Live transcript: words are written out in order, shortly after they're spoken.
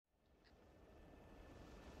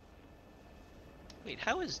Wait,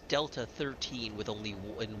 how is Delta 13 with only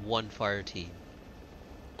one fire team?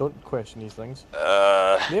 Don't question these things. They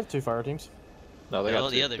Uh, have 2 fire teams. No, they No,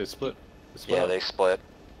 got the two. other- They split. yeah, they split.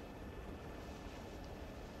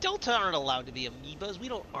 Delta aren't allowed to be amoebas. We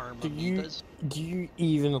don't arm amoebas. Do you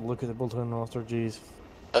even look at the platoon roster? Jeez.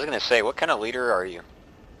 I was gonna say, what kind of leader are you?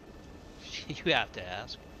 You have to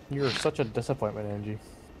ask. You're such a disappointment, Angie.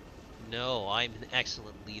 No, I'm an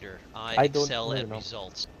excellent leader. I don't excel really at know.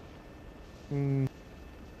 results. Mm,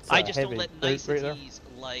 I just don't heavy. let Right there. niceties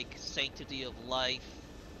like sanctity of life,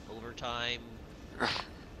 overtime,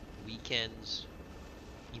 weekends,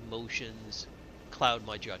 emotions cloud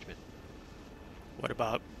my judgment. What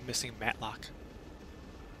about missing Matlock?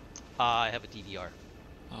 I have a DDR.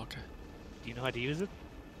 Okay. Do you know how to use it?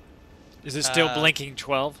 Is it still Uh, blinking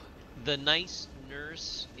 12? The nice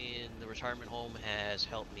nurse in the retirement home has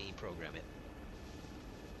helped me program it.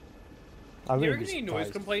 I Do you wouldn't ever be get any noise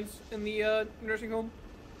surprised. complaints in the nursing home?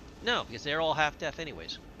 No, because they're all half deaf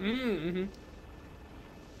anyways. Mm-hmm.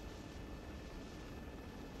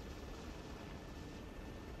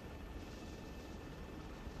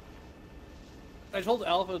 I told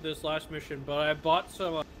Alpha this last mission, but I bought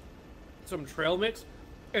some trail mix,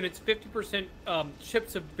 and it's 50%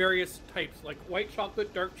 chips of various types, like white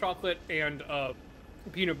chocolate, dark chocolate, and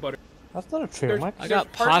peanut butter. That's not a trail There's- mix. I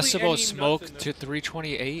got hardly any possible nuts smoke in this. to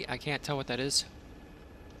 328. I can't tell what that is.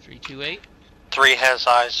 328. 3 has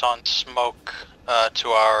eyes on smoke to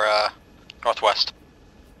our northwest.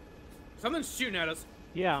 Someone's shooting at us.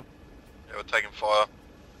 Yeah. Yeah, we're taking fire.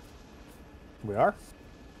 We are?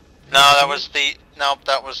 No, that was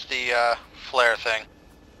the flare thing.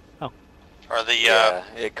 Oh. Or the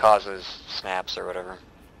it causes snaps or whatever.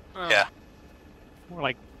 Oh. Yeah. More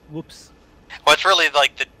like, whoops. Well, it's really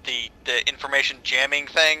like the information jamming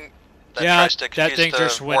thing that yeah, tries to that confuse thing the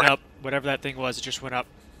just went warhead. up. Whatever that thing was, it just went up.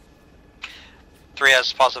 3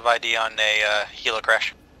 has positive ID on a helo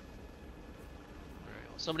crash. Alright,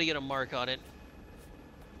 well, somebody get a mark on it.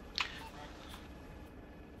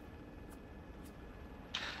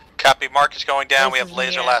 Copy. Mark is going down. We This have is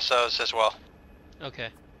laser the- lassos as well. Okay.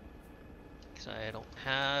 Because I don't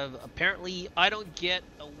have... Apparently, I don't get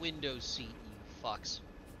a window seat, you fucks.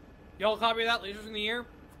 Y'all copy that? Lasers in the air?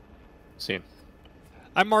 Seen.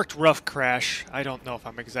 I marked rough crash. I don't know if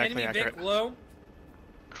I'm exactly Enemy accurate. Vic low?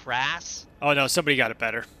 Crass? Oh no, somebody got it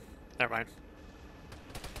better. Never mind.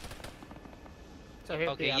 So hit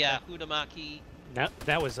Okay, the yeah, apple. Hudamaki.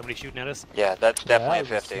 That was somebody shooting at us. Yeah, that's definitely a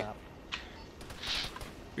that was 50. snap.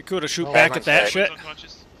 Be cool to shoot Oh, back my at that sake. shit.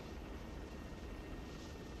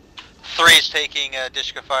 3 is taking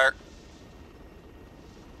Dishka fire.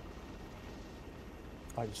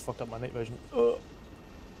 I just fucked up my night vision.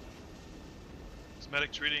 Is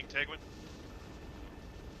medic treating Tagwin?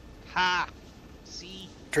 Ha! See?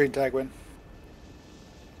 Train Tagwin.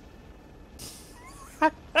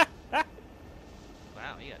 Wow,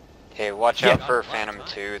 you got... Hey, watch Yeah. out for Wow, Phantom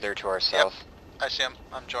nice. 2. They're to our south. I see him.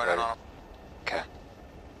 I'm joining on him. Okay.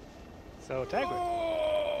 So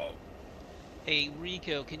Tagwin. Hey,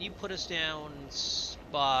 Rico, can you put us down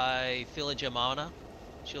by Philajamana?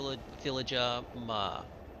 Philajama.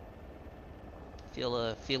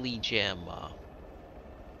 Philijama.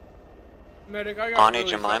 Medic, I got Ani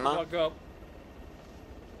really Jemima? fucked up.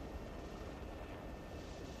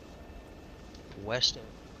 West of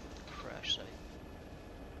crash site.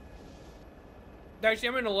 Actually,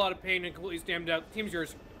 I'm in a lot of pain and completely stammed out. Team's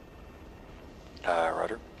yours.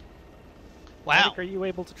 Rudder. Wow. Medic, are you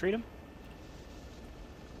able to treat him?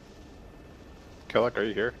 Kellogg, are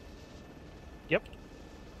you here? Yep.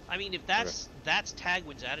 I mean, if that's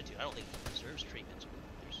Tagwin's attitude, I don't think he deserves treatment.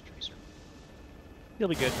 There's a tracer. He'll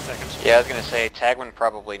be good in a second. Yeah, I was gonna say, Tagwin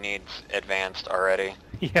probably needs advanced already.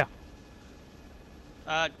 Yeah.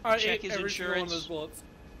 Check his Every single one of those insurance. bullets.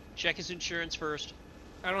 Check his insurance first.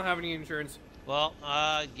 I don't have any insurance. Well,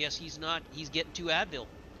 guess he's not. He's getting to Advil.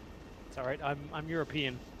 It's alright, I'm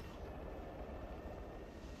European.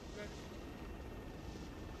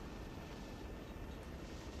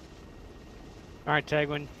 Alright,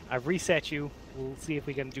 Tagwin, I've reset you. We'll see if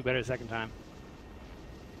we can do better the second time.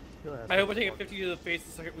 I hope I take a 50 to the face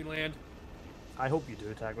the second we land. I hope you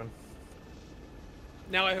do, Tagwin.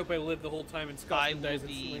 Now I hope I live the whole time and I Scotland will dies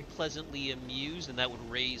be instantly. pleasantly amused, and that would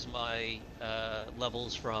raise my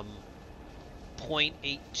levels from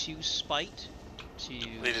 0.82 spite to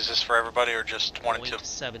Lead, is this for everybody or just 1 and 2?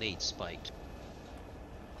 0.78 spite.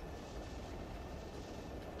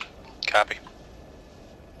 Copy.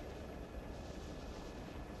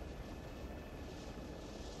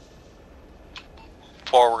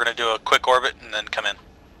 Four, we're gonna do a quick orbit and then come in.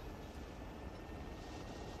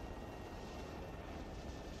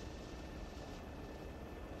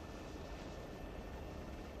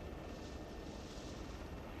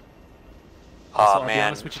 I'll be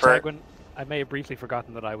honest with you, Tagwin, I may have briefly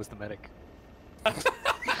forgotten that I was the medic. That's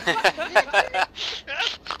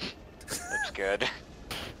good.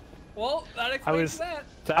 Well, that explains that.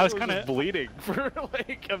 I was kind of bleeding for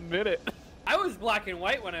like a minute. I was black and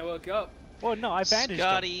white when I woke up. Well, no, I bandaged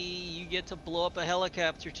Scotty, him. you get to blow up a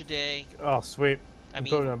helicopter today. Oh, sweet. I I'm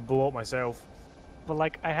mean, probably gonna blow up myself. But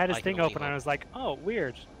like, I had his I can thing only open and I hope. was like, oh,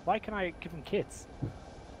 weird. Why can I give him kits?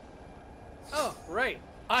 Oh, right.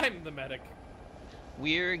 I'm the medic.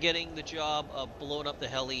 we're getting the job of blowing up the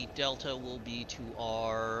heli. Delta will be to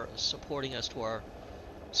our, supporting us to our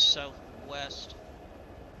southwest.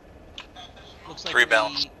 Looks like 3 we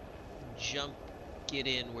balance. get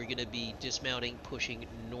in. We're going to be dismounting, pushing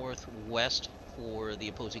northwest for the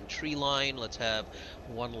opposing tree line. Let's have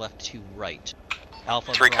one left to right.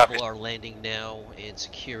 Alpha 3 Bravo copies. are landing now and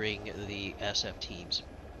securing the SF teams.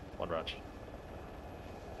 1 Roger.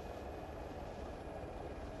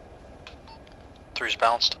 3's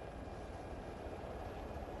balanced.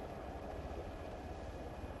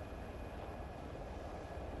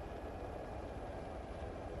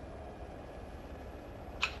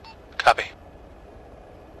 Copy.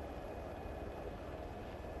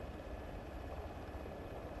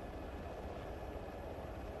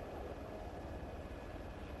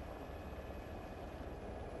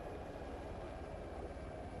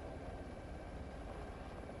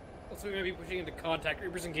 Also, we're going to be pushing into contact.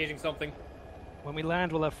 Reaper's engaging something. When we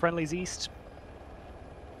land, we'll have friendlies east.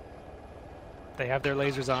 They have their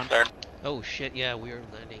lasers on. There. Oh shit, yeah, we're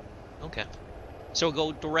landing. Okay. So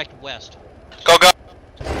go direct west. Go, go!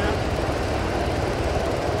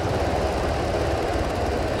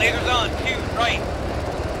 Lasers on, 2, right.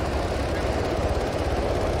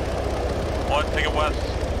 1, take it west.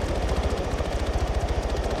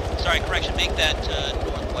 Sorry, correction, make that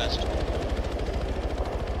northwest.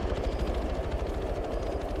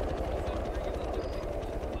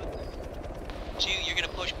 2, you're gonna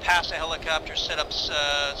push past the helicopter, set up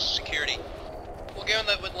security. We'll get on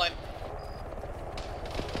that wood line.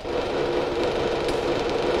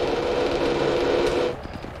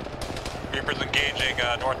 Reaper's engaging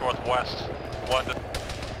north-northwest. 1 to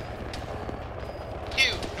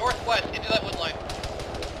 2, northwest, into that wood line.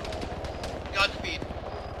 Godspeed.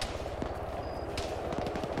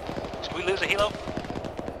 Did we lose a helo?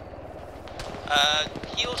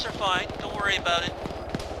 Heels are fine, don't worry about it.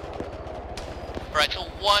 Alright, so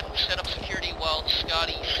 1, set up security while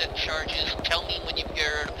Scotty set charges. Tell me when you're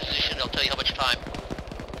in a position, I'll tell you how much time.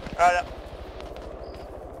 Alright.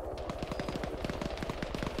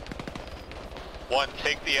 1,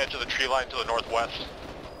 take the edge of the tree line to the northwest.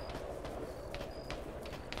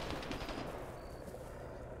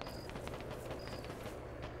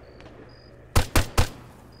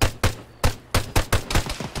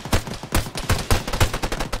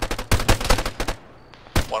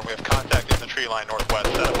 One, we have contact in the tree line northwest.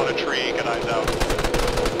 Set up on a tree, get eyes out.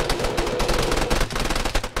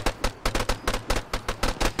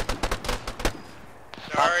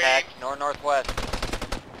 Sorry. Contact, northwest.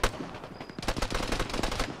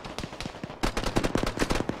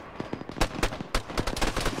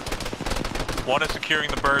 One is securing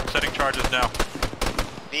the bird, setting charges now.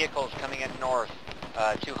 Vehicles coming in north.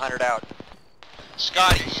 200 out.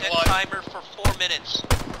 Scotty, set timer for 4 minutes.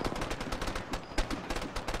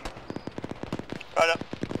 Right up.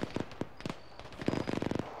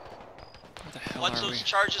 Where the hell Once are those we?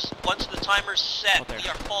 charges, once the timer's set, Oh, there. we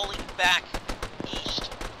are falling back east.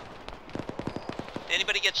 If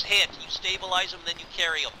anybody gets hit, you stabilize them, then you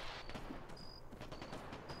carry them.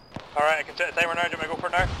 Alright, I can set a timer now. Do you want me to go for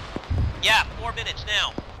it now? Yeah, 4 minutes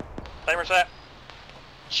now. Timer set.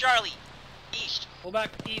 Charlie, east. Pull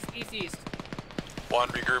back east, east, east. 1,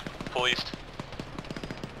 regroup, pull east.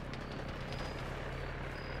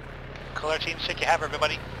 Color team, sick you have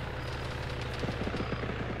everybody.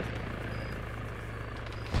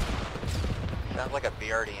 Sounds like a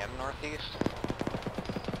BRDM northeast.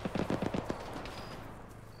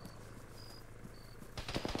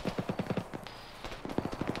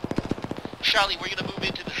 Charlie, we're gonna move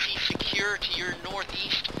into the sea secure to your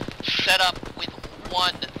northeast. Set up with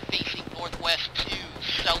 1 facing northwest to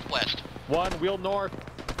southwest. 1, wheel north.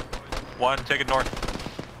 1, take it north.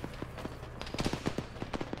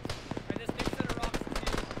 I just take center rocks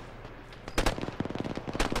too.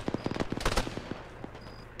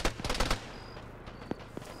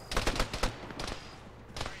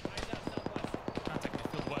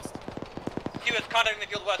 Q is contacting the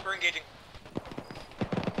field west, we're engaging.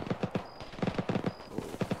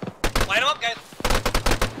 Line them up, guys.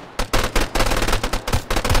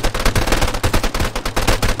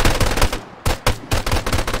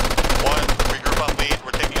 One, regroup on lead.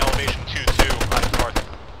 We're taking elevation 2-2.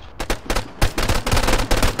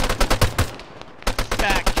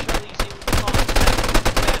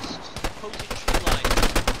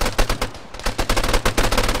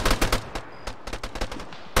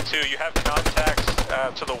 you have contacts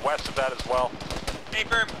to the west of that as well.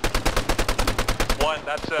 Confirm. 1,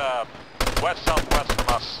 that's west-southwest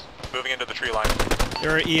from us, moving into the tree line.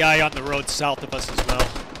 There are EI on the road south of us as well.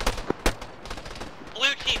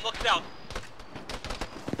 Blue team, look south.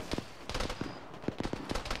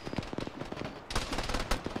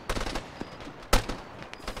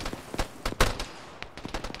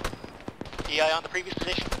 EI on the previous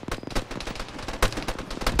position.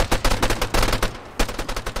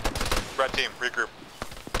 Red team, regroup.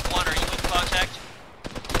 1, are you in contact?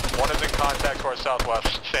 1 is in contact to our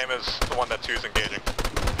southwest, same as the one that 2 is engaging.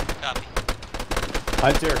 Copy.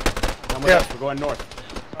 Hunter, come with us. We're going north.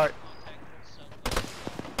 Alright.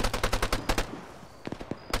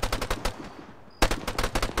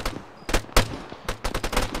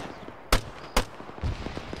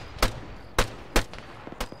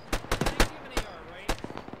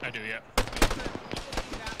 I do, yeah.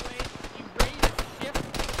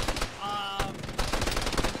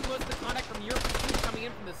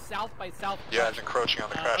 South by south. Yeah, it's encroaching on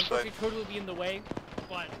the crash site. Unfortunately, totally be in the way,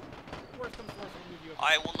 but worst comes to worst, we'll move you over.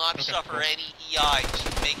 I will not suffer any EI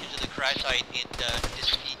to make it to the crash site and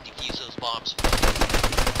defuse those bombs.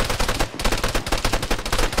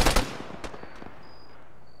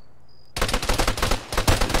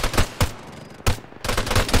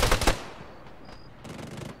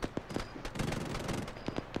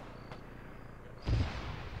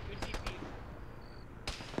 Good DP.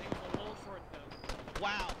 It was a little short though.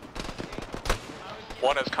 Wow.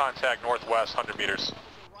 1 is contact northwest, 100 meters.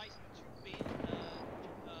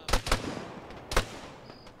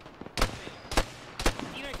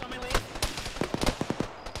 Phoenix on my lane.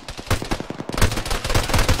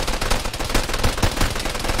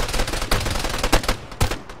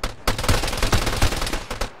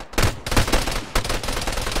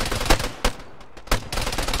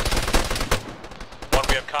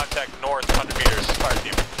 We have contact north, 100 meters. Fire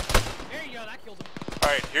team. There you go, that killed him.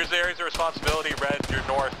 Alright, here's the areas of responsibility. Red, you're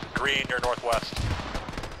north. Green, you're northwest.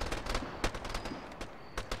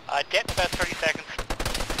 Get in about 30 seconds.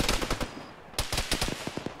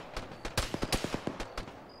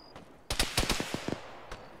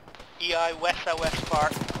 EI west-southwest far.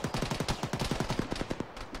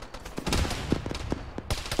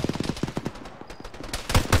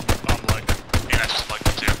 I'm like, yeah, I just like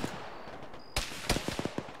it too.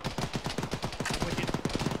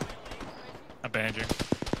 I'm bandaging.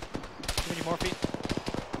 Too many more feet.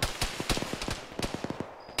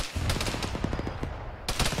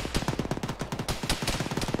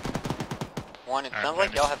 One, it Alright, sounds like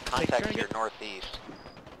maybe. y'all have contact turn here again. northeast.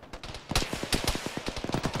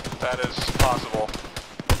 That is possible.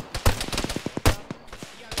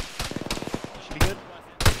 Should be good.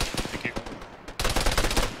 Thank you.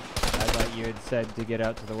 I thought you had said to get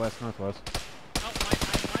out to the west-northwest. Oh, I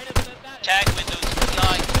might have said that. Tag windows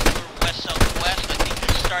EI for west-southwest. I think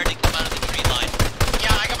they're starting to come out of the tree line.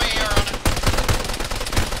 Yeah, I got my AR on it.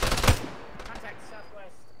 Contact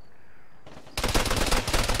southwest.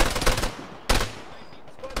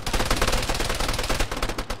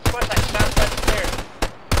 Squad side, southwest clear.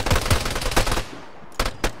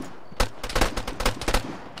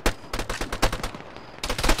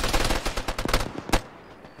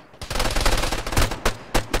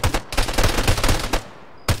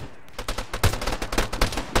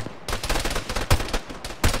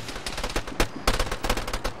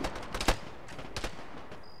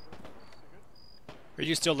 Are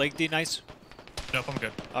you still leg D nice? Nope, I'm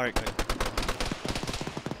good. Alright, good.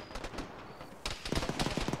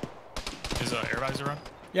 Is air visor on?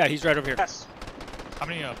 Yeah, he's right over here. Yes. How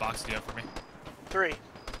many boxes do you have for me? 3.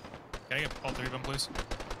 Can I get all 3 of them, please?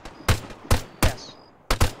 Yes.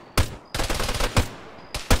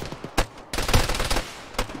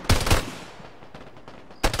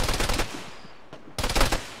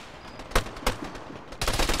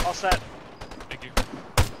 All set. Thank you.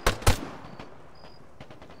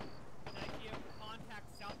 Contact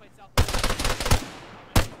south by southwest.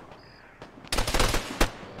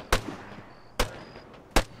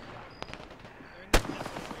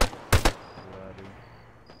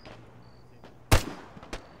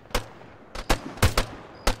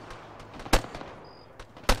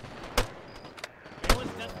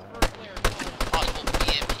 Possible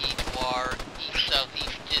BMP to our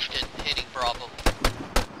east-southeast distant, hitting Bravo.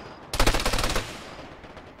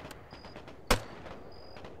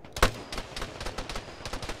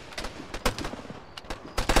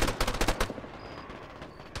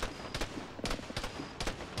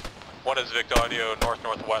 One is Vic Audio,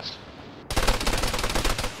 north-northwest.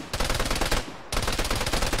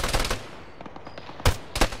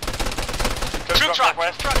 Troop truck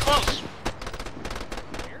close.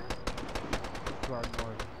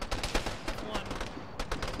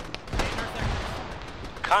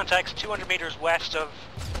 Contacts 200 meters west of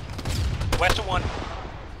 1.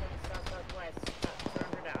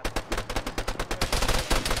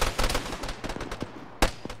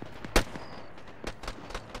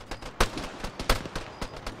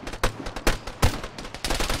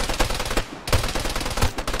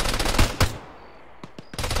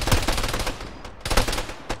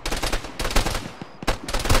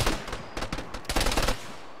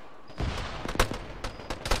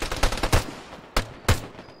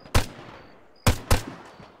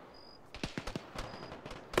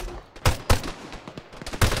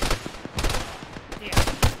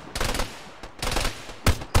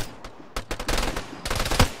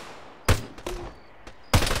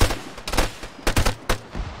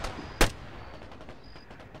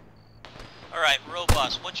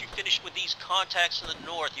 Robust. Once you finish with these contacts in the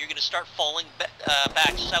north, you're going to start falling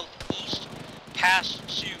back southeast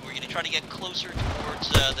past 2. We're going to try to get closer towards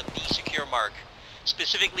the B secure mark.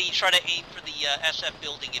 Specifically, try to aim for the SF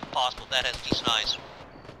building if possible. That has decent eyes.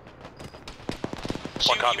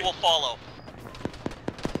 2, you will follow.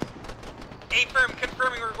 A firm,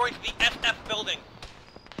 confirming we're going to the SF building.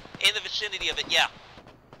 In the vicinity of it, yeah.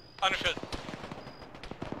 Understood.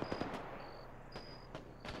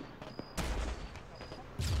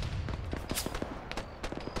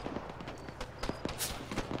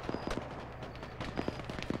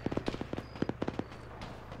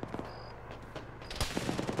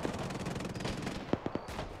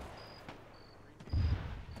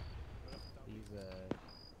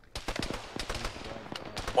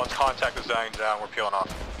 Once contact is dying down, we're peeling off.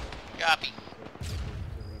 Copy.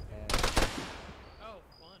 Oh,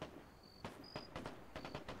 fun.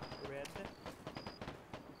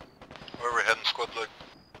 Where are we heading, squad leg?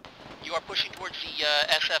 You are pushing towards the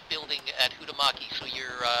SF building at Hudamaki, so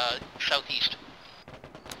you're southeast.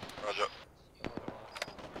 Roger.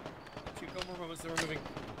 2 more moments, then we're moving.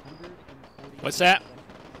 What's that?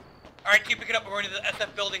 Alright, keep picking up. We're going to the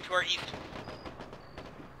SF building to our east.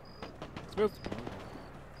 Let's move.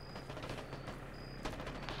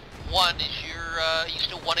 1, is you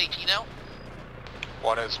still 118 now?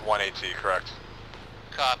 1 is 180, correct.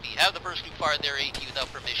 Copy. Have the person who fired their AT without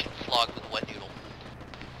permission flogged with a wet noodle.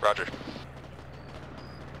 Roger.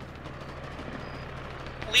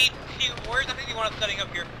 Lead, where's the thing you want us setting up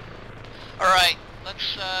here? Alright, let's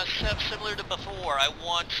set up similar to before. I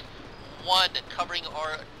want 1 covering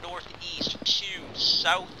our northeast, 2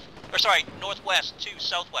 south, or sorry, northwest, 2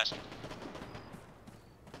 southwest.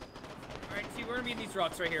 Alright, see, we're gonna be in these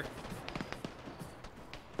rocks right here.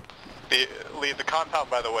 The compound,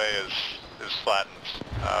 by the way, is flattened.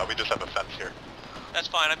 We just have a fence here. That's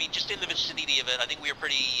fine. I mean, just in the vicinity of it. I think we were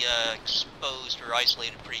pretty exposed or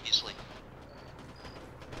isolated previously.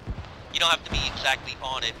 You don't have to be exactly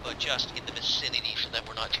on it, but just in the vicinity so that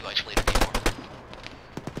we're not too isolated anymore.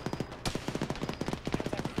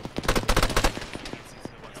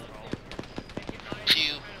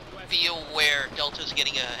 To be aware, Delta's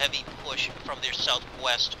getting a heavy push from their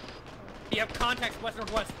southwest. You have contacts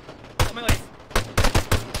west-northwest. On my legs.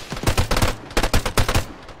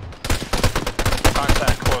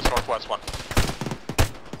 Contact close northwest 1.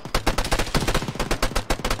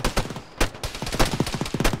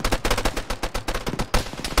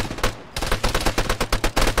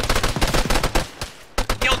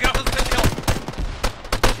 Hill, get off of the hill.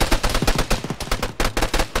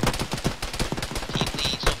 Team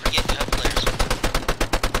leads, don't forget you have flares.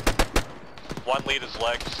 1 lead is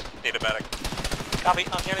legs, need a medic. Copy,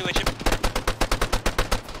 I'm nearly with you.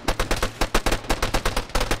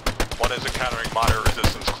 1 is encountering moderate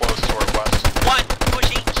resistance close to our west. 1,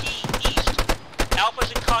 pushing T east.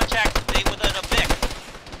 Alpha's in contact with a Vic.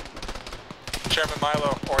 Chairman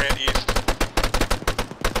Milo, orient east.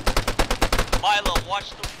 Milo,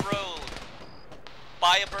 watch the road.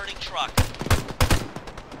 By a burning truck.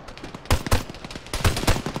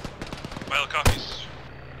 Milo copies.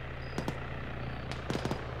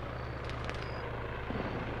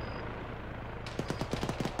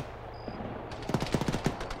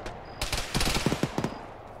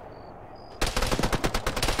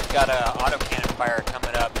 Got a autocannon fire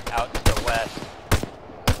coming up out to the west.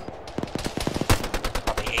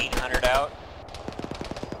 Probably 800 out.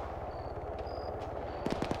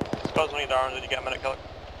 Suppose we need arms. Did you get a minute, Keller?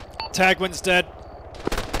 Tagwin's dead.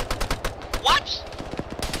 What?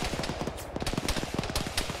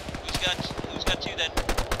 Who's got 2 then?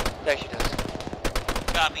 There she does.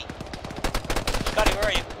 Copy. Scotty, where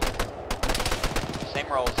are you? Same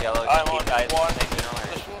roles, yellow. I'm Just on keep guys 1. same general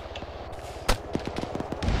area.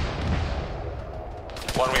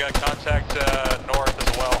 1, we got contact north as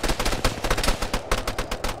well.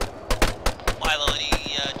 Milo,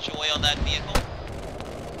 any joy on that vehicle?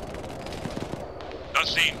 On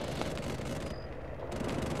scene.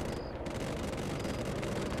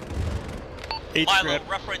 Milo,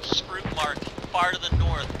 reference Spruce Mark, far to the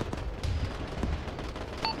north.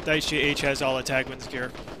 Dicey H has all of Tagwin's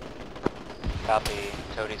gear. Copy.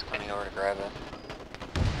 Cody's coming over to grab it.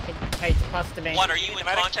 Hey, plus to me. One, are you in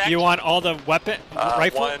contact? You want all the weapon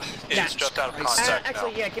rifle? One is just out of contact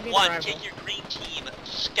actually, now. yeah, give me One, the rifle. take your green team,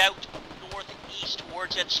 scout northeast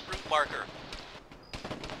towards that Spruce marker.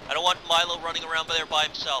 I don't want Milo running around there by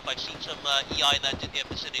himself. I've seen some EI in that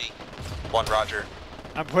vicinity. One, roger.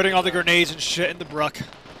 I'm putting all the grenades and shit in the bruck.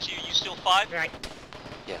 So you still 5? Right.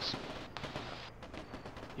 Yes.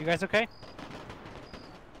 You guys okay?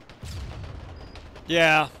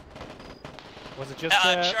 Yeah. Was it just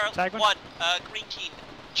Charles, Tagwin? 1, green team.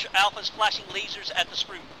 Alpha's flashing lasers at the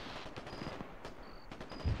Spruce.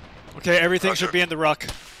 Okay, everything Roger. should be in the ruck.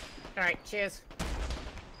 Alright, cheers.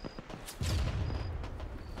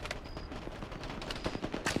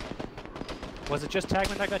 Was it just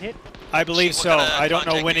Tagwin that got hit? I believe What so. kind of I don't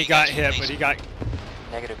know contact when do he you got guys hit, face? but he got...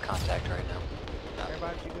 Negative contact right now.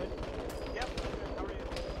 Everybody, you good? Yep. How are you?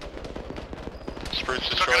 Spruce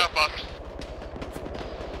destroyed. Up, boss.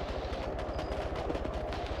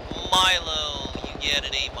 Milo, you get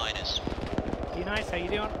an A-. D-Nice, how you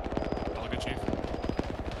doing? All good, Chief.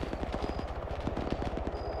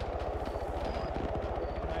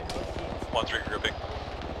 One's regrouping.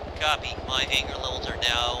 Copy. My anger levels are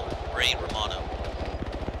now Ray Romano.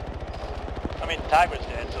 I mean, Tiger's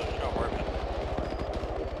dead, so there's no working.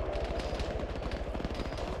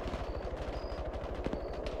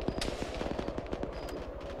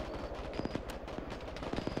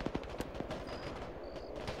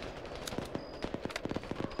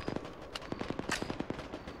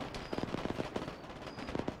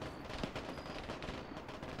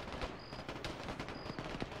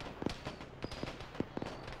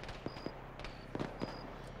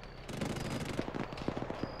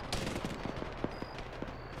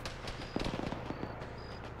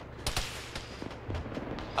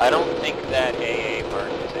 I don't think that AA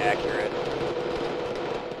mark is accurate.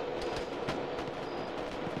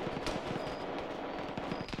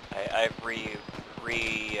 I've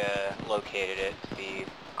relocated it to be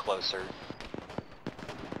closer.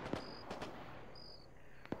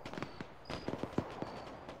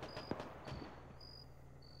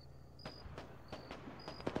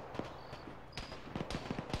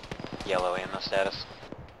 Yellow ammo status.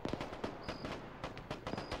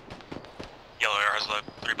 Yellow Air has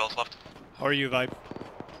 3 belts left. How are you, Vibe?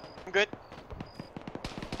 I'm good.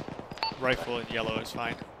 Rifle in yellow is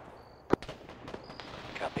fine.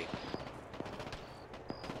 Copy.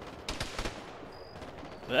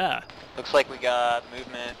 Yeah. Looks like we got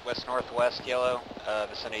movement west-northwest yellow,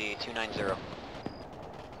 vicinity 290.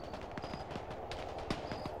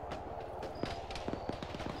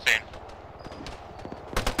 Seen.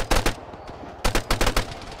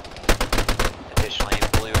 Additionally,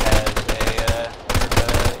 blue has a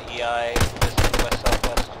EI vicinity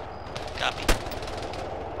west-southwest. Copy.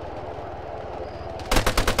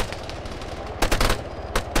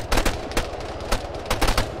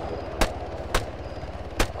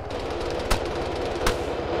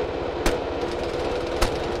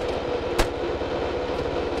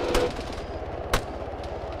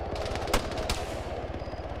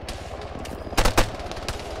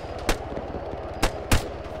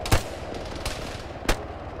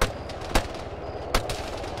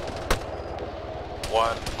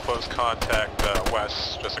 One, close contact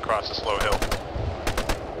west, just across the slow hill.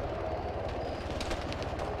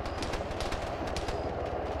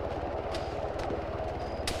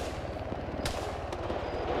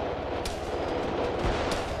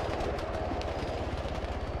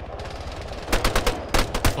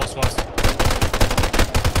 Close west.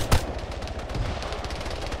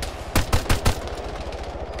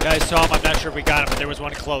 Yeah, I saw him. I'm not sure if we got him, but there was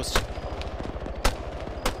one close.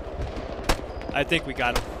 I think we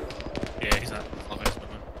got him. Yeah, he's not.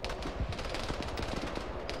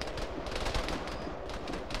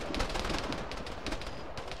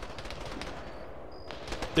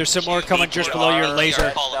 There's some more coming just below your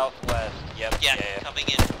laser. Southwest, yep. Yeah, coming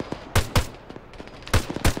in.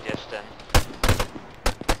 Distant.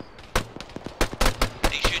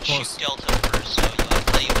 They should shoot Delta first, so you'll have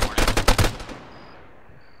to lay warning.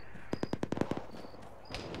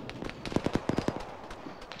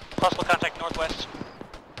 Possible contact northwest.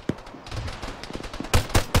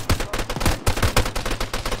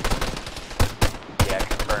 Yeah,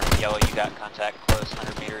 confirmed. Yellow, you got contact close,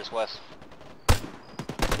 100 meters west.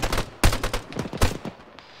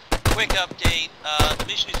 Quick update, the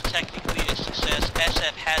mission is technically a success.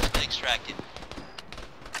 SF has been extracted.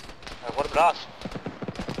 What about us?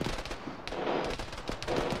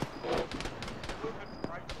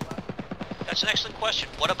 That's an excellent question.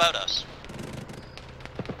 What about us?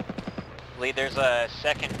 Lead, there's a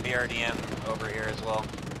second BRDM over here as well.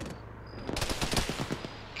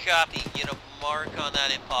 Copy. Get a mark on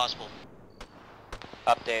that if possible.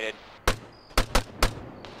 Updated.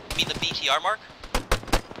 You mean the BTR mark?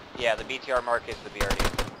 Yeah, the BTR mark is the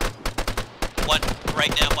BRDM. One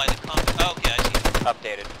right now by the oh, okay, I see.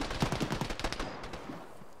 Updated.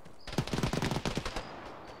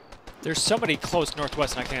 There's somebody close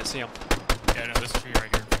northwest and I can't see him. Yeah, no, this tree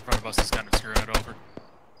right here in front of us is kind of screwing it over.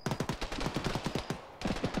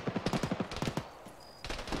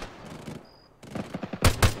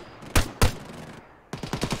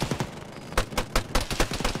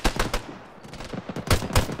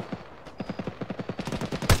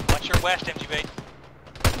 Watch your west, MGB.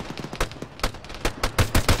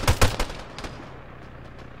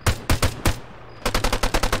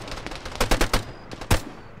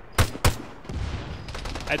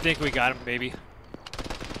 I think we got him, maybe.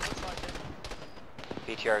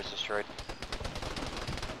 BTR is destroyed.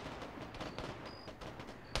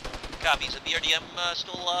 Copy. Is the BRDM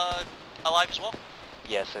still alive as well?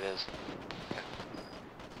 Yes, it is.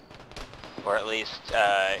 Or at least,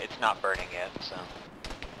 it's not burning yet, so.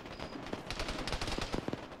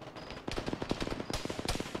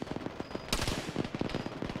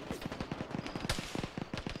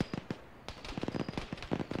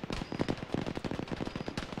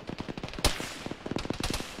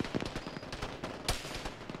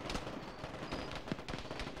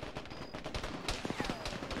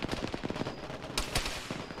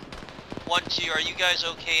 One, two, are you guys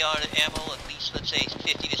okay on ammo? At least, let's say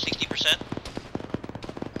 50 to 60%?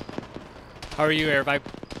 How are you, Air Vibe?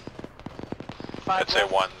 I'd say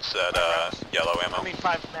one's at yellow ammo. I mean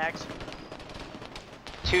 5 mags.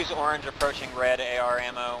 Two's orange approaching red AR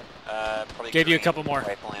ammo. Probably Gave you a green couple more.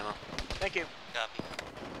 rifle ammo. Thank you. Copy.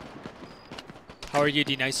 How are you,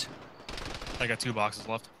 D-Nice? I got 2 boxes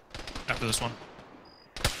left after this one.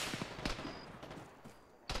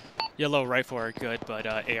 Yellow rifle are good, but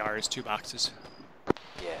AR is 2 boxes.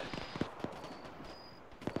 Yeah.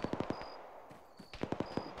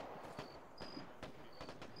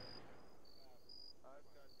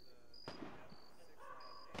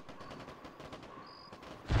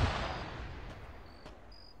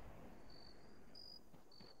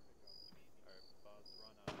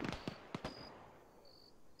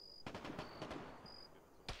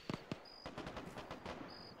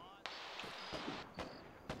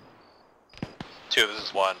 Two, this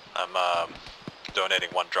is one. I'm donating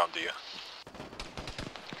 1 drum to you.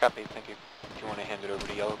 Copy, thank you. If you want to hand it over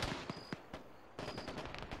to yellow.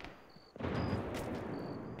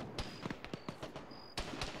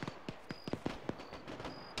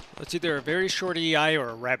 It's either a very short EI or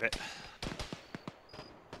a rabbit.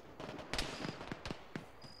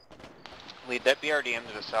 Lead, that BRDM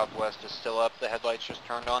to the southwest is still up. The headlights just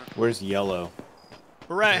turned on. Where's yellow?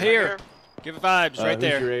 We're right here. Give it vibes, right who's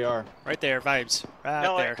there. your AR? Right there, vibes. Right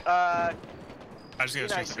No, there. I just got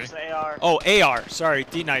nice a is the AR. Oh, AR. Sorry,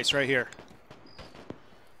 D-Nice right here.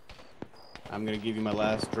 I'm gonna give you my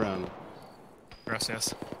last drum.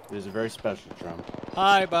 Gracias. It is a very special drum.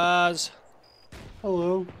 Hi, Boz.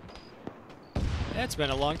 Hello. It's been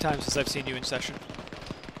a long time since I've seen you in session.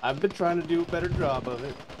 I've been trying to do a better job of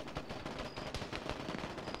it.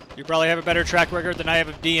 You probably have a better track record than I have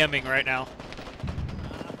of DMing right now.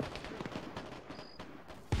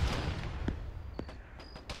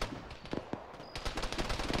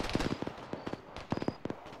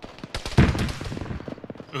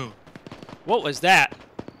 Ooh. What was that?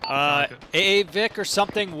 AA Vic or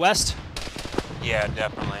something west? Yeah,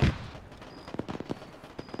 definitely.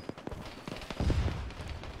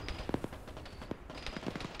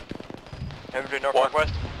 Infantry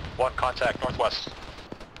northwest. One contact northwest.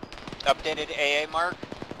 Updated AA mark.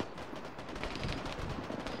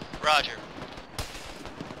 Roger.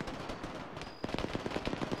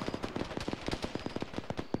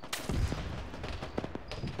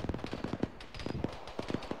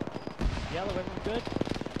 Yellow, everyone good?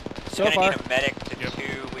 So Gonna far. need a medic to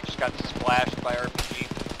 2. We just got splashed by RPG.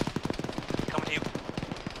 Coming to you.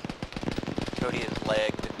 Cody is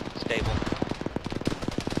legged and stable.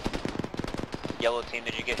 Yellow team,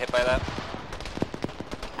 did you get hit by that?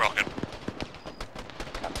 We're all good.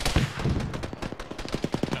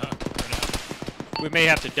 We may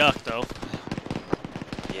have to duck, though.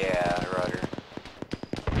 Yeah, roger.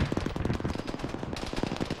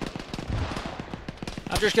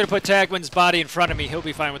 I'm just going to put Tagwin's body in front of me. He'll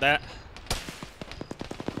be fine with that.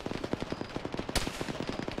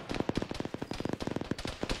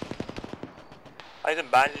 Eyes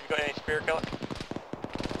and bandage, you got any spear killer?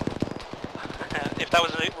 If that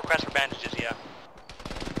was a request for bandages, yeah.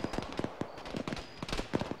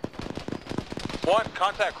 One,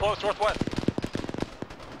 contact close northwest.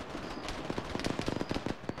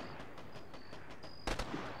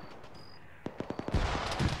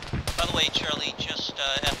 By the way, Charlie, just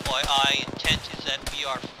FYI, intent is that we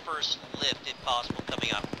are first lift, if possible,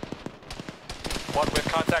 coming up. One with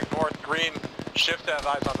contact north, green, shift to have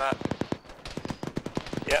eyes on that.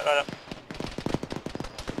 Yeah, right up.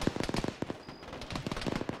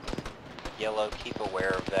 Yellow, keep aware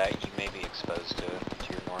of that. You may be exposed to it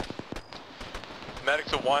to your north. Medic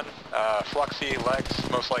to one, Fluxy, legs,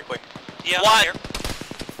 most likely. Yeah, One. here.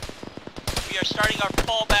 We are starting our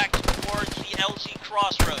fallback towards the LZ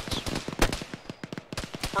crossroads.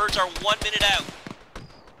 Birds are 1 minute out.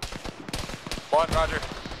 One, roger.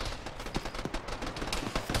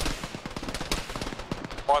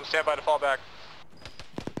 One, stand by to fall back.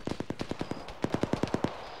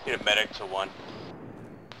 Need a medic to one.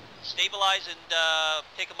 Stabilize and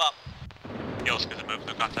pick them up. Yellow's gonna move,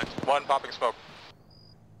 no contact. One, popping smoke.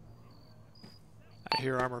 I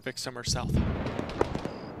hear Armor Vic somewhere south.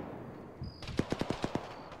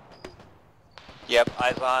 Yep,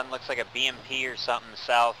 eyes on. Looks like a BMP or something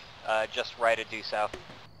south, just right of due south.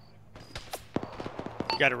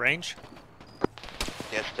 You got a range?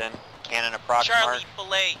 Distant. Cannon approx Charlie, mark.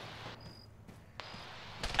 belay.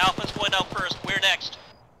 Alpha's going out first. We're next.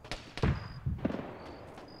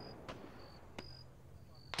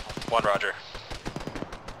 One, roger.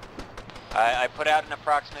 I put out an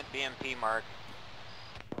approximate BMP mark.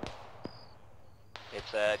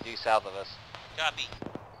 It's due south of us. Copy.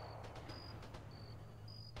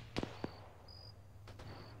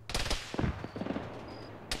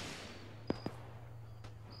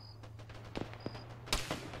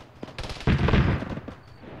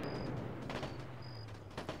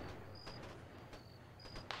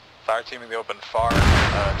 Fire team in the open far,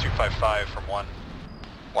 255 from one.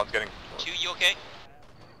 One's getting... 2, you okay?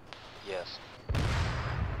 Yes.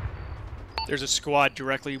 There's a squad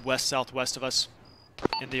directly west-southwest of us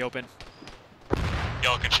in the open.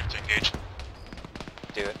 Yellow can shift to engage.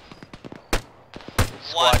 Do it.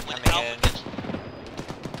 One, Squad when coming Alpha in. gets...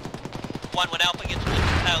 One, when Alpha gets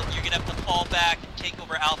lifted out, you're gonna have to fall back and take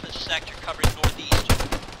over Alpha's sector covering northeast.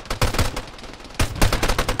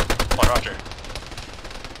 One, roger.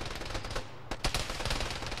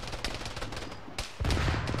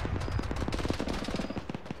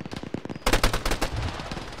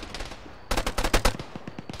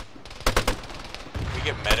 We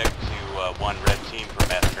get medic to one red team for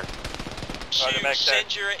massacre. To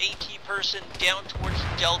send your AT person down towards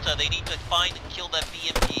Delta. They need to find and kill that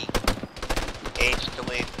BMP. H to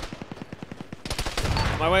lead.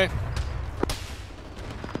 My way.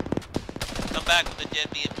 Come back with a dead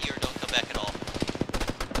BMP or don't come back at all.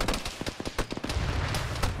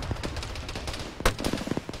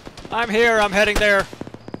 I'm here, I'm heading there.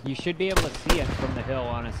 You should be able to see it from the hill,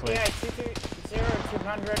 honestly. Yeah,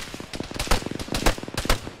 200.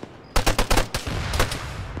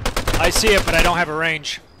 I see it, but I don't have a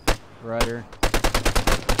range. Rudder.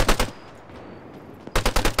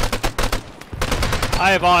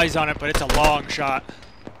 I have eyes on it, but it's a long shot.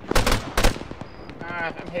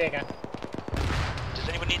 I'm here again. Does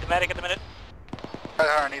anyone need the medic at the minute?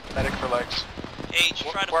 I need the medic for legs. H,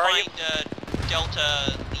 try to where are you? find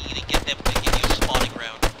Delta lead and get them to give you a spotting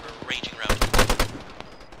round, or ranging round.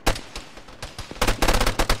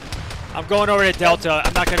 I'm going over to Delta.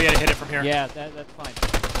 I'm not going to be able to hit it from here. Yeah, that's fine.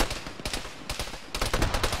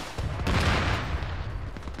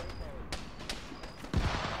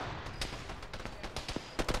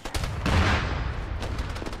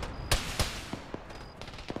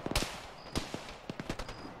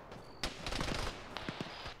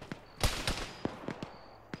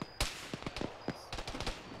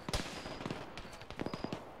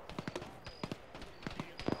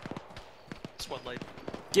 It's one light.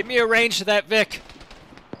 Give me a range to that Vic.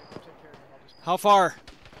 How far?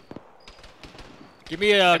 Give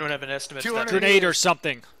me a Anyone have an estimate? to that? grenade or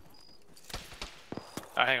something.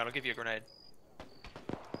 Hang on, I'll give you a grenade.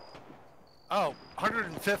 Oh,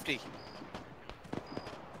 150.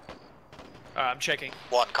 I'm checking.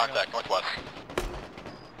 One, contact northwest.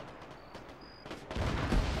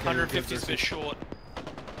 150 is a bit short.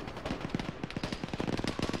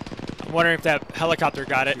 I'm wondering if that helicopter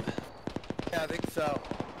got it. Yeah, I think so.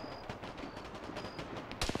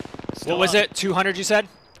 What was it? 200 you said?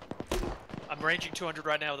 I'm ranging 200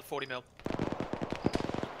 right now with a 40 mil.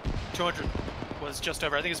 200 was just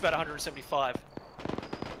over. I think it's about 175.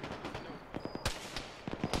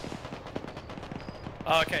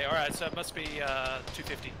 Okay, alright, so it must be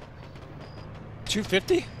 250.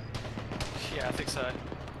 250? Yeah, I think so.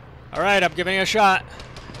 All right, I'm giving it a shot.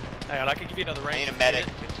 Hang on, I can give you another range. I need a medic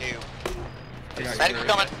for 2. Medic's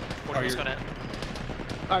coming. What are you gonna?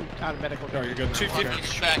 I'm out of medical. Oh, you're good.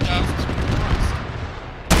 250. Back up.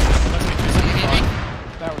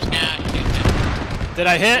 That was Did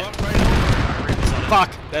I hit?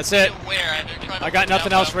 Fuck, that's it. I got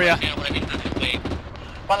nothing else for you.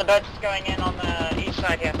 One of the boats is going in on the east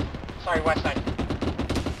side here. Sorry, west side.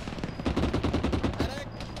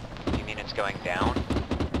 You mean it's going down?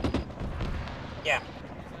 Yeah.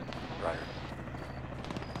 Right.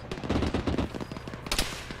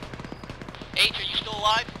 H, are you still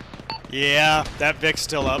alive? Yeah, that Vic's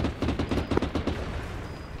still up.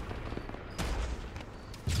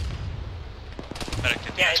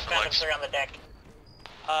 Yeah, he's bandits are on the deck.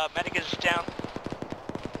 Medic is down.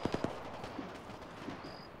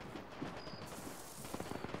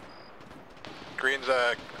 Green's,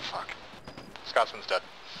 fuck. Scotsman's dead.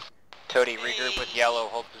 Toady, regroup with yellow,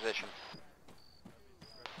 hold position.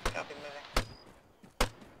 Copy, moving.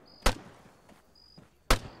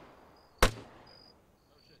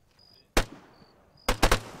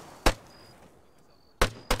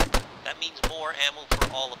 That means more ammo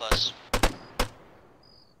for all of us.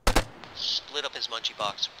 Split up his munchie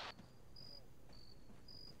box.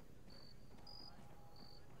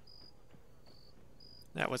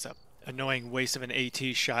 That was a annoying waste of an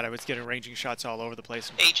AT shot. I was getting ranging shots all over the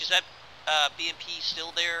place. H, is that BMP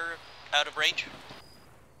still there out of range?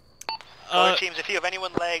 Color teams, if you have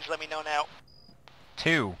anyone legs, let me know now.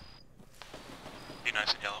 2. Be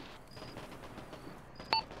nice and yellow.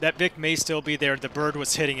 That Vic may still be there. The bird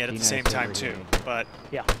was hitting it at the same time too, but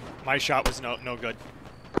yeah, my shot was no good.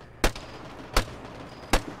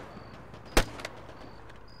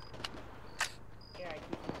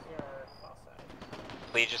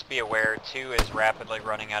 Please just be aware, 2 is rapidly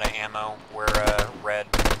running out of ammo. We're red.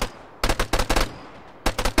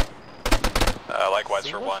 Likewise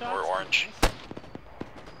for 1, we're orange.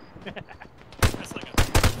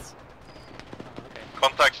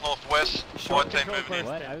 Contacts northwest, What?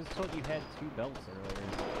 I was told you had 2 belts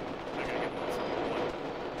earlier.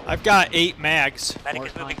 I've got 8 mags. Medic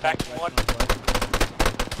is moving back to 1.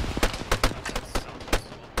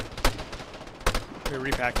 Let me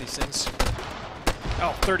repack these things.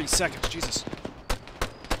 Oh, 30 seconds, Jesus.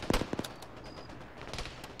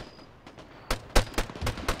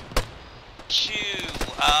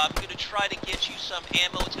 I'm going to try to get you some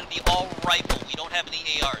ammo. It's going to be all rifle. We don't have any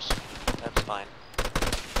ARs. That's fine.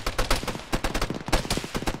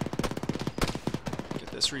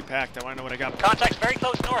 Get this repacked. I want to know what I got. Contacts very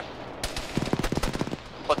close north.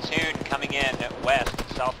 Platoon coming in west,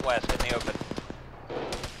 southwest in the open.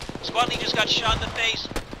 Squad lead just got shot in the face.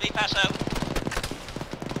 May pass out.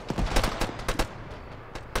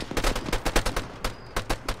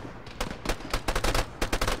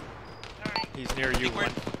 He's near you,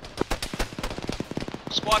 one.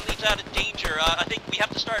 Squad lead's out of danger. I think we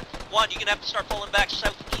have to start, you're going to have to start pulling back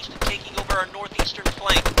southeast and taking over our northeastern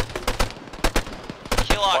flank.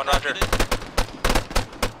 Kill off. 1, roger.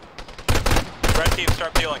 Red team,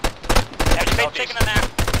 start peeling. Have you been taking a nap?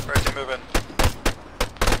 Red team, move in.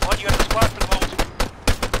 1, you have the squad for the moment.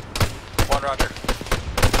 1, roger.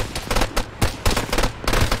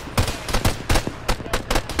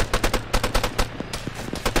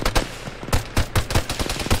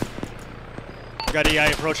 Got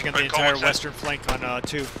EI approaching on the entire western flank on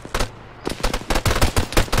 2.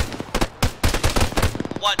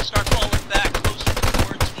 1, start falling back closer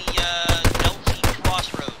towards the LT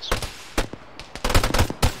crossroads.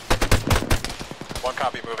 1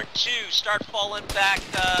 copy, moving. 2, start falling back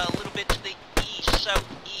a little bit to the east,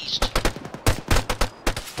 southeast.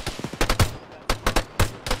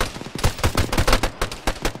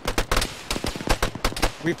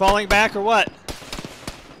 We falling back or what?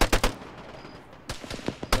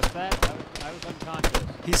 What's that? I was unconscious.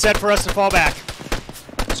 He said for us to fall back.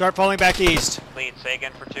 Start falling back east. Lead, say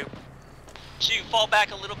again for 2. 2, fall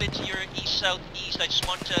back a little bit to your east-southeast. I just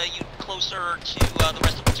want you closer to the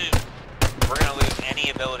rest of the platoon. We're going to lose any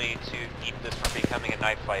ability to keep this from becoming a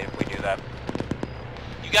knife fight if we do that.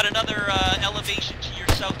 You got another elevation to your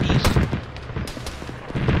southeast.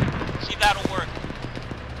 See if that'll work.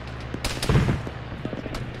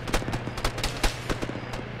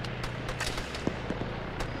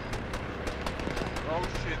 Oh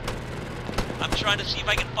shit. I'm trying to see if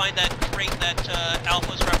I can find that crate that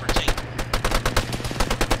Alpha's referencing.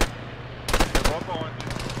 They're both orange.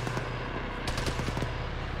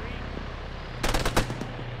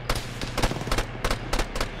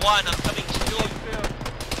 One, I'm coming to you.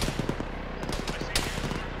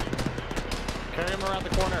 Carry him around the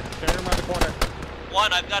corner. Carry him around the corner.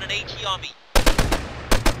 1, I've got an AT on me.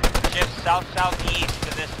 Shift south-southeast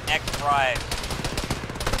to this next rise.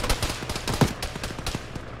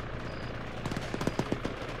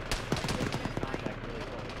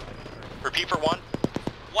 Repeat for 1.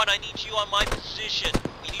 1, I need you on my position.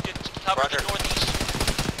 We need to cover the northeast.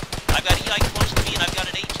 I've got EI close to me and I've got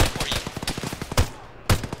an AT for you.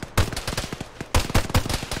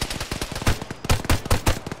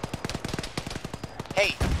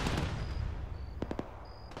 Hey.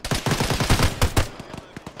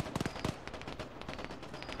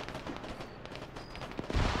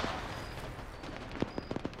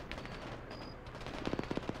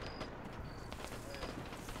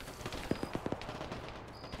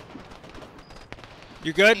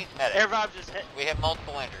 You good? Air vibes just hit. We have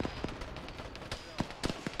multiple injured.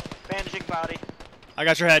 Bandaging body. I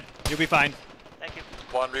got your head. You'll be fine. Thank you.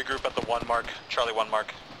 1, regroup at the 1 mark. Charlie 1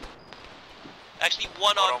 mark. Actually,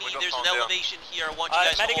 1 on me. There's an elevation here. I want you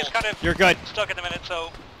guys to medic is hold. kind of You're good. stuck at the minute, so.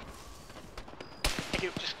 Thank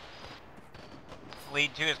you. Just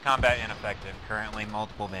Lead 2 is combat ineffective. Currently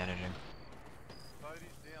multiple bandaging.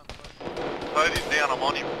 Tide is down, I'm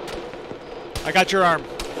on him. I got your arm.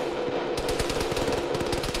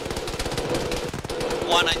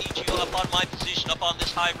 1, I need you up on my position, up on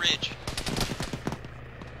this high ridge.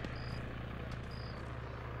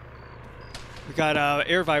 We got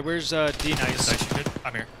air vibe. Where's D-Nice?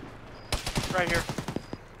 I'm here. right here.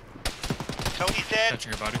 Tony's dead.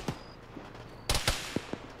 Touching your body.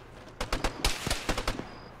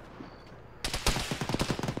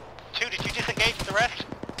 Two, did you disengage with the rest?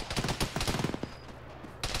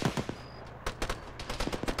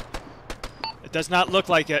 It does not look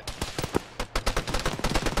like it.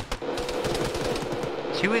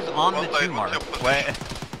 2 is on the 2 mark.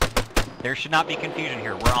 There should not be confusion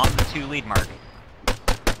here. We're on the 2 lead mark.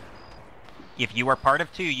 If you are part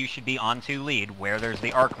of 2, you should be on 2 lead, where there's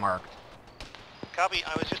the arc marked. Copy,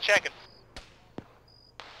 I was just checking.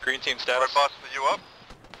 Green team status. Boss, are you up?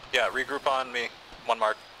 Yeah, regroup on me. 1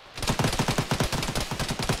 mark.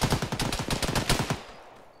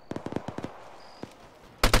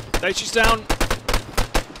 Daichi's down.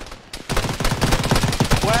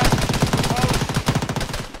 West.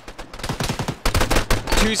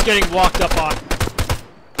 2's getting walked up on.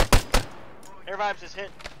 Air vibes is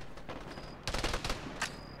hit.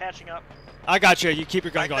 Patching up. I got you. You keep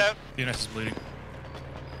your gun going. DNS is bleeding.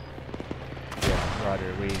 Yeah,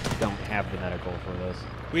 Roger. We don't have the medical for this.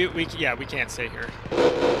 We can't stay here. 2,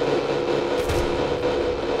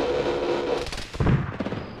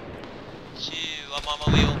 I'm on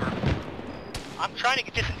my way over. I'm trying to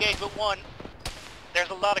get disengaged with 1. There's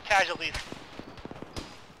a lot of casualties.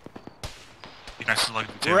 DNS is loading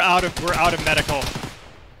 2. We're out of medical.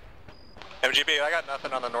 MGB, I got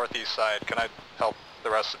nothing on the northeast side. Can I help the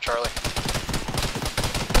rest of Charlie?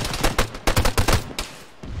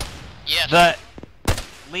 Yes.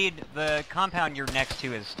 The compound you're next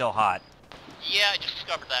to is still hot. Yeah, I just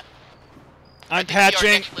discovered that. I'm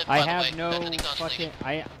patching. I have no fucking.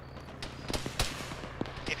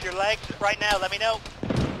 If you're lagged right now, let me know.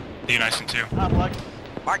 DNS in 2. I'm lagged.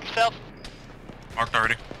 Mark yourself. Marked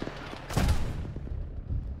already.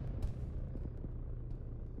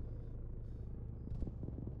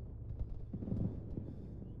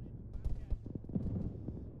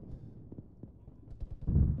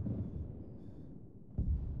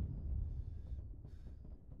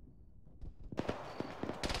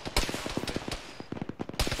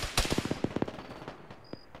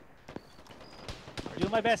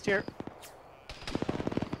 Doing my best here.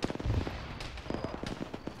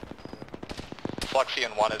 Fluxy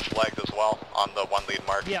and 1 is lagged as well on the 1 lead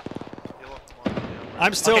mark. Yeah.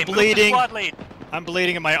 I'm still Okay, move to bleeding. squad lead. I'm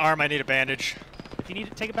bleeding in my arm. I need a bandage. If you need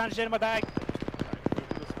to take a bandage out of my bag.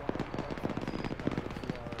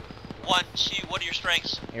 1, 2, what are your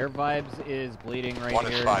strengths? Air vibes is bleeding right 1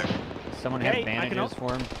 here. is 5. Someone Okay, have bandages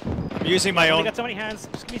for him? I'm using my I only own. got so many hands.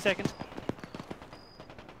 Just give me a second.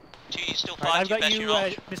 2, you still 5, All right, I've you got best you, your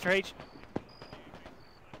knowledge. Mr. H.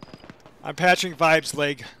 I'm patching Vibe's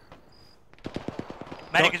leg.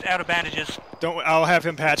 Medic is out of bandages. I'll have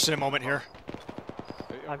him patched in a moment here.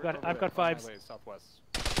 I've got vibes. Southwest.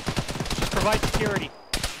 Just provide security.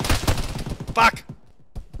 Fuck!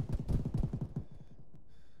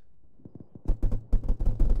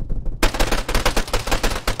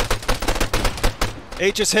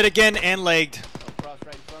 H is hit again and legged.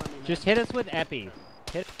 Just hit us with epi.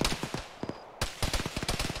 Hit.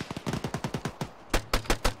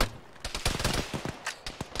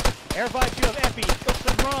 Air vibes, you have epi. Go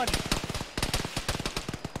and run.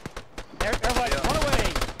 Air vibes, run away.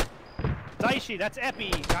 Daishi, that's epi.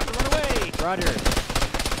 Time to run away. Roger.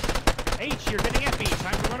 H, you're getting epi.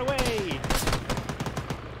 Time to run away.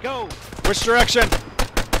 Go! Which direction?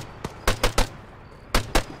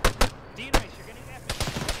 D-Nice, you're getting epic.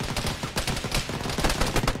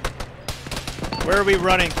 Where are we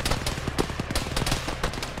running?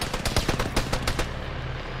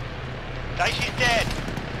 Dicey's dead.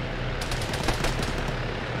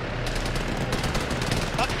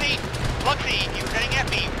 Fluxy, you're getting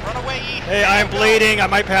epi. Run away east. Hey, I'm bleeding. I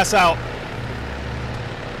might pass out.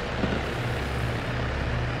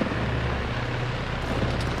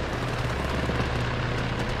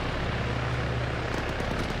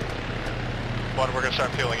 One, we're gonna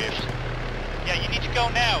start peeling east. Yeah, you need to go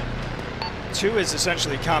now. 2 is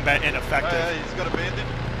essentially combat ineffective. He's got a bandage.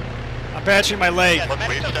 I'm patching my leg. Yeah, the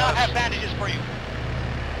medic does not have bandages for you.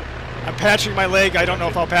 I'm patching my leg. I don't know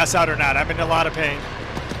if I'll pass out or not. I'm in a lot of pain.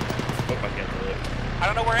 I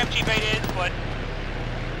don't know where MG bait is, but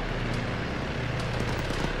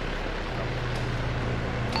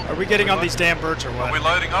Are we getting on these damn birds or what? Are we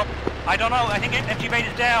loading up? I don't know. I think MG bait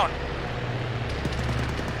is down.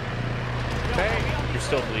 You're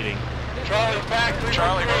still bleeding. Charlie's back.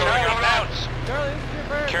 Charlie, bounce. Charlie, this is your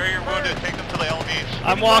bird. Carry your wounded. Take them to the LVs.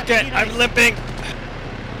 I'm walking. I'm limping.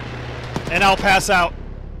 And I'll pass out.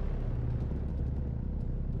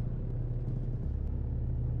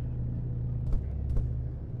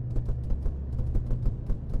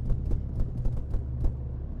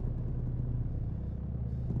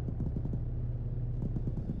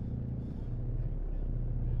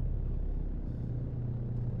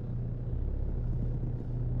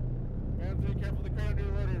 Careful the crane under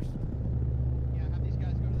your rotors. Yeah, have these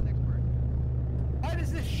guys go to the next bird. Why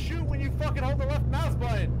does this shoot when you fucking hold the left mouse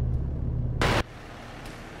button?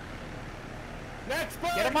 Next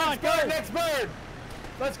bird! Get him on, next bird! Next bird!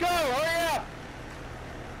 Let's go! Hurry up!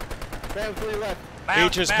 Bam, 3 left.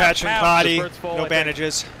 H is patching body. No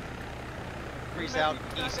bandages. Freeze out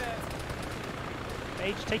east.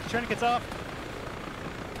 H, take your tourniquets off.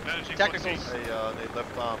 Technicals. They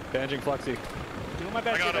left arm. Bandaging Flexi. Doing my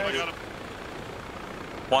best. I got him.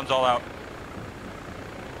 One's all out.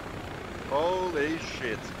 Holy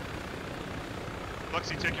shit.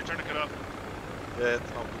 Flexi, take your tourniquet off. Yeah,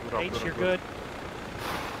 it's not good. H, you're good.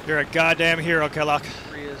 You're a goddamn hero, Kellogg.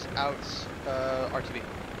 3 is out. RTB.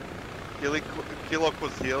 Killock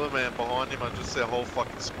was the other man behind him. I just see a whole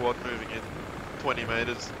fucking squad moving in 20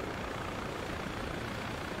 meters.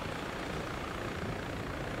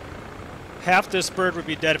 Half this bird would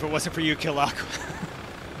be dead if it wasn't for you, Kellogg.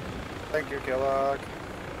 Thank you, Killock.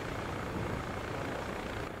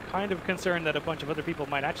 Kind of concerned that a bunch of other people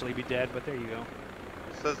might actually be dead, but there you go.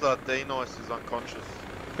 It says that D-Nice is unconscious.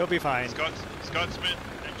 He'll be fine. Scott Smith,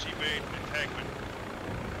 MG Bait, and Tagman.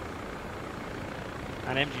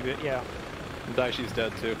 An MG bit, yeah. Daishi's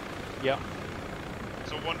dead too. Yep.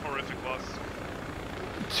 So 1 horrific loss.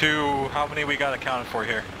 2, how many we got accounted for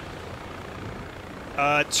here?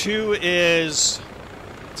 2 is,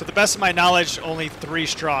 to the best of my knowledge, only 3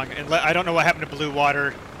 strong. And I don't know what happened to Blue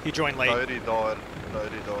Water. He joined late. Toady died.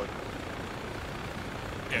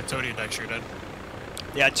 Yeah, Toady and Dyke sure dead.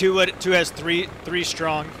 Yeah, 2 has 3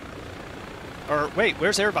 strong. Or wait,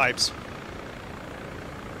 where's Air Vibes?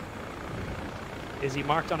 Is he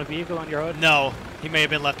marked on a vehicle on your hood? No, he may have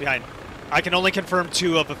been left behind. I can only confirm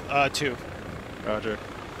 2 of 2. Roger.